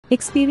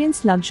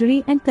Experience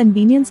luxury and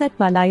convenience at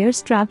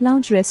Walayar's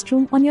Travlounge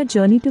Restroom on your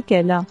journey to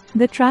Kerala.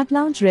 The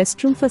Travlounge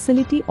Restroom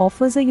facility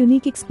offers a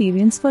unique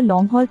experience for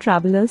long-haul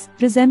travelers,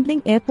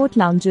 resembling airport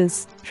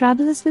lounges.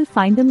 Travelers will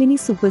find a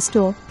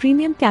mini-superstore,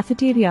 premium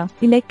cafeteria,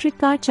 electric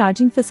car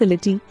charging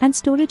facility, and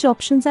storage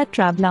options at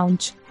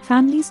Travelonge.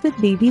 Families with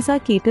babies are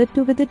catered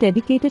to with a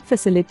dedicated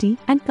facility,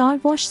 and car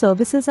wash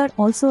services are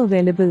also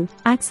available.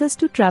 Access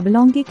to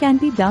Travelonge can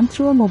be done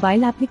through a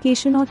mobile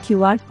application or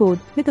QR code,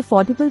 with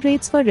affordable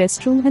rates for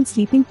restroom and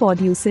sleeping pod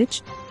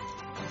usage.